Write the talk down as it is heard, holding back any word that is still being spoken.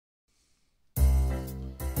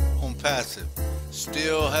ONPASSIVE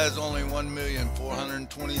still has only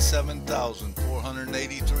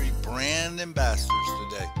 1,427,483 brand ambassadors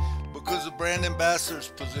today, because the brand ambassador's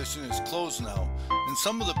position is closed now and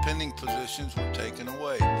some of the pending positions were taken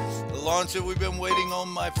away. The launch that we've been waiting on,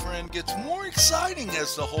 my friend, gets more exciting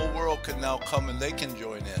as the whole world can now come and they can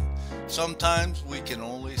join in. Sometimes we can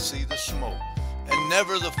only see the smoke and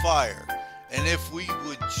never the fire, and if we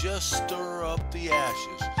would just stir up the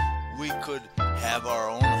ashes, we could have our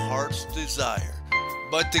own heart's desire.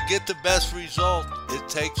 But to get the best result, it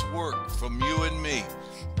takes work from you and me.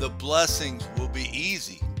 The blessings will be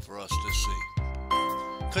easy for us to see.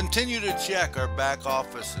 Continue to check our back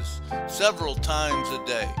offices several times a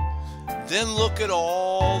day. Then look at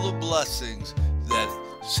all the blessings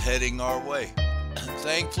that's heading our way.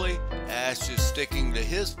 Thankfully, Ash is sticking to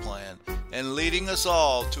his plan and leading us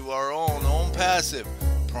all to our own ONPASSIVE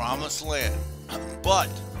promised land. But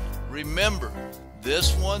remember,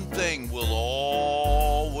 this one thing will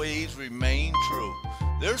always remain true.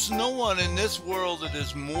 There's no one in this world that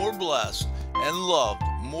is more blessed and loved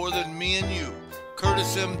more than me and you.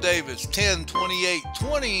 Curtis M. Davis,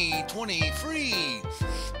 10/28/2020, free.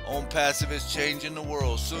 ONPASSIVE is changing the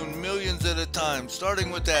world, soon millions at a time,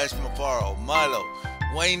 starting with Ash Mafaro, Milo,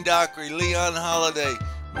 Wayne Dockery, Leon Holiday,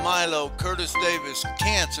 Milo, Curtis Davis,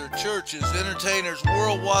 cancer, churches, entertainers,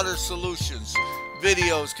 World Water Solutions.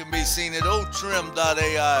 Videos can be seen at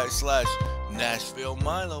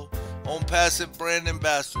otrim.ai/NashvilleMilo. ONPASSIVE brand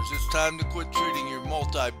ambassadors, it's time to quit treating your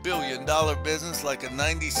multi-billion-dollar business like a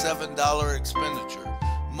 $97 expenditure.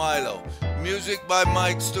 Milo. Music by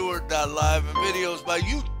Mike Stewart.live and videos by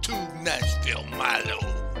YouTube Nashville Milo.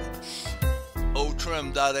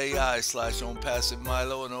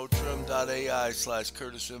 otrim.ai/ONPASSIVEMILO and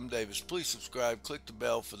otrim.ai/Curtis M. Davis. Please subscribe, click the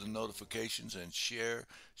bell for the notifications, and share.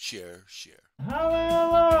 How I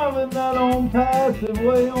love it, that ONPASSIVE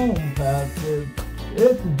way, ONPASSIVE.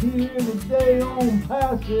 It's here today,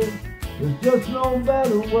 ONPASSIVE. There's just no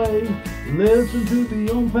better way. Listen to the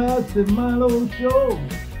ONPASSIVE Milo show,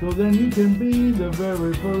 so then you can be the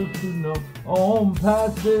very first to know.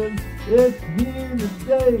 ONPASSIVE, it's here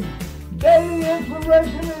today. Daily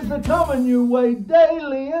inspiration is coming your way.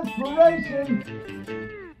 Daily inspiration,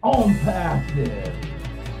 ONPASSIVE.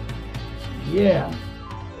 Yeah.